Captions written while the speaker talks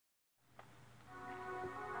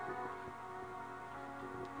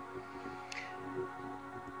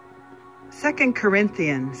2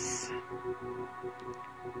 Corinthians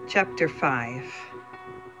chapter 5.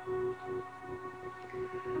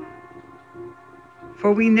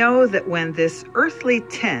 For we know that when this earthly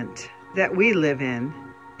tent that we live in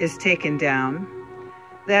is taken down,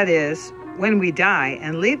 that is, when we die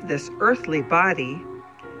and leave this earthly body,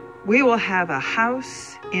 we will have a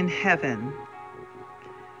house in heaven,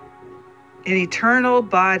 an eternal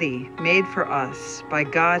body made for us by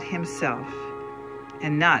God Himself,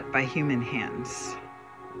 and not by human hands.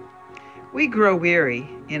 We grow weary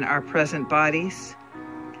in our present bodies,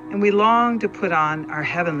 and we long to put on our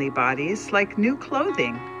heavenly bodies like new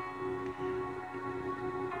clothing.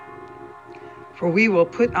 For we will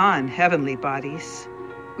put on heavenly bodies.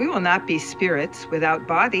 We will not be spirits without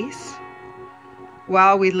bodies.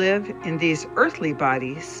 While we live in these earthly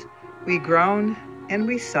bodies, we groan and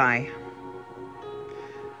we sigh.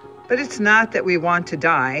 But it's not that we want to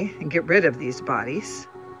die and get rid of these bodies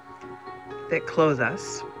that clothe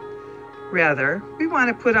us. Rather, we want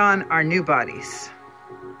to put on our new bodies,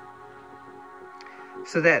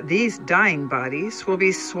 so that these dying bodies will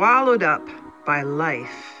be swallowed up by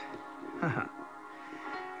life.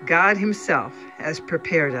 God Himself has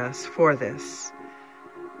prepared us for this.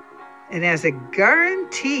 And as a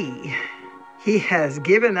guarantee, He has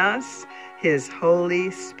given us His Holy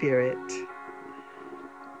Spirit.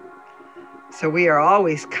 So we are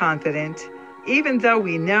always confident, even though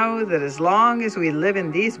we know that as long as we live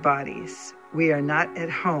in these bodies, we are not at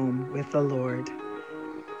home with the Lord.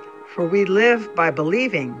 For we live by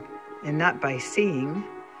believing and not by seeing.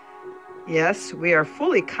 Yes, we are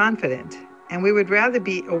fully confident, and we would rather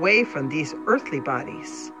be away from these earthly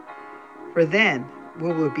bodies, for then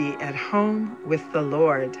we will be at home with the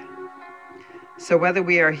Lord. So whether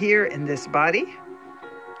we are here in this body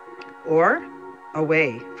or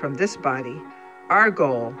away from this body, our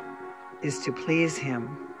goal is to please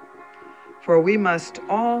Him. For we must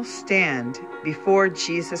all stand before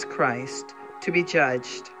Jesus Christ to be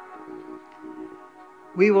judged.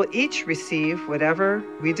 We will each receive whatever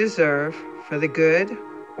we deserve for the good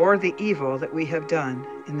or the evil that we have done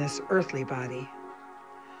in this earthly body.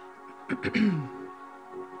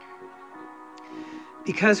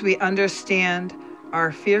 Because we understand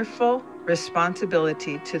our fearful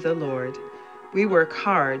responsibility to the Lord, we work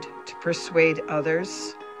hard to persuade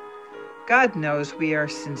others. God knows we are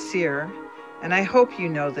sincere, and I hope you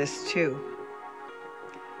know this too.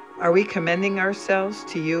 Are we commending ourselves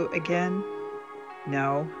to you again?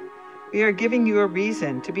 No. We are giving you a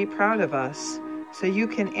reason to be proud of us, so you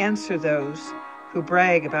can answer those who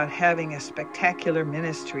brag about having a spectacular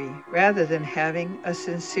ministry rather than having a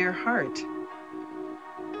sincere heart.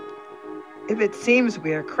 If it seems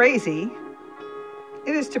we are crazy,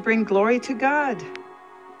 it is to bring glory to God.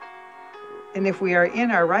 And if we are in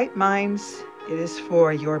our right minds, it is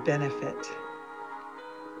for your benefit.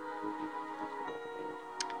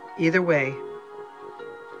 Either way,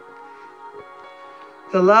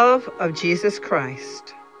 the love of Jesus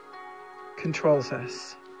Christ controls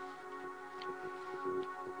us.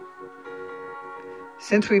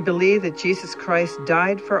 Since we believe that Jesus Christ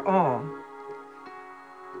died for all,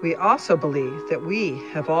 we also believe that we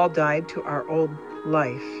have all died to our old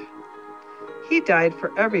life. He died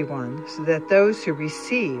for everyone so that those who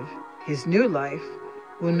receive His new life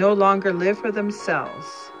will no longer live for themselves.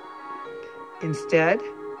 Instead,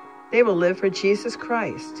 they will live for Jesus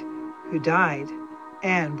Christ, who died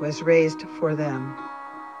and was raised for them.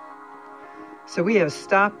 So we have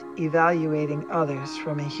stopped evaluating others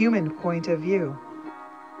from a human point of view.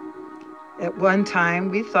 At one time,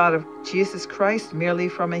 we thought of Jesus Christ merely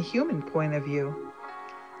from a human point of view.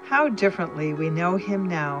 How differently we know Him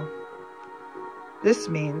now. This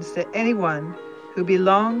means that anyone who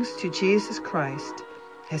belongs to Jesus Christ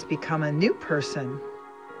has become a new person.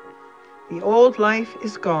 The old life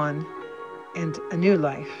is gone, and a new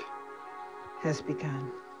life has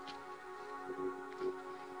begun.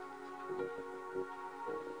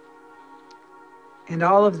 And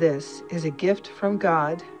all of this is a gift from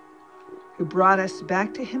God, who brought us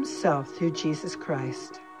back to Himself through Jesus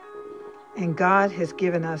Christ. And God has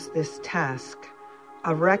given us this task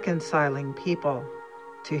of reconciling people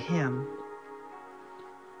to Him.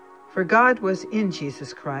 For God was in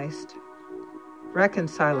Jesus Christ,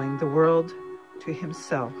 reconciling the world to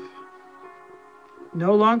Himself,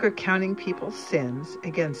 no longer counting people's sins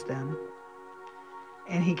against them.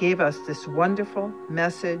 And He gave us this wonderful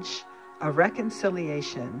message of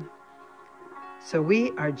reconciliation. So we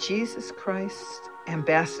are Jesus Christ's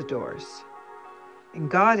ambassadors, and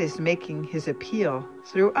God is making His appeal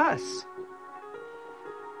through us.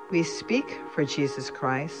 We speak for Jesus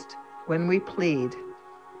Christ when we plead,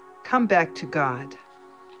 "Come back to God."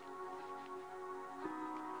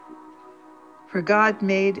 For God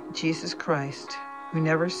made Jesus Christ, who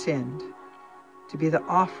never sinned, to be the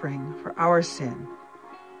offering for our sin,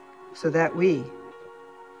 so that we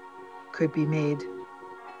could be made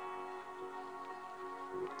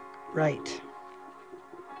right.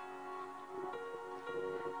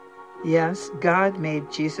 Yes, God made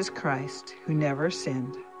Jesus Christ, who never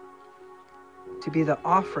sinned, to be the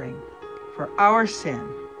offering for our sin,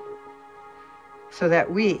 so that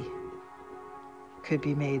we could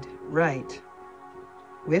be made right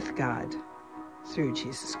with God through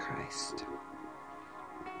Jesus Christ.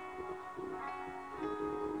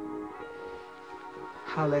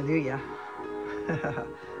 Hallelujah.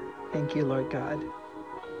 Thank you, Lord God.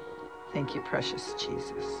 Thank you, precious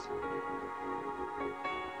Jesus.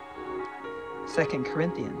 2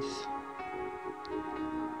 Corinthians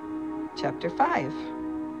chapter 5.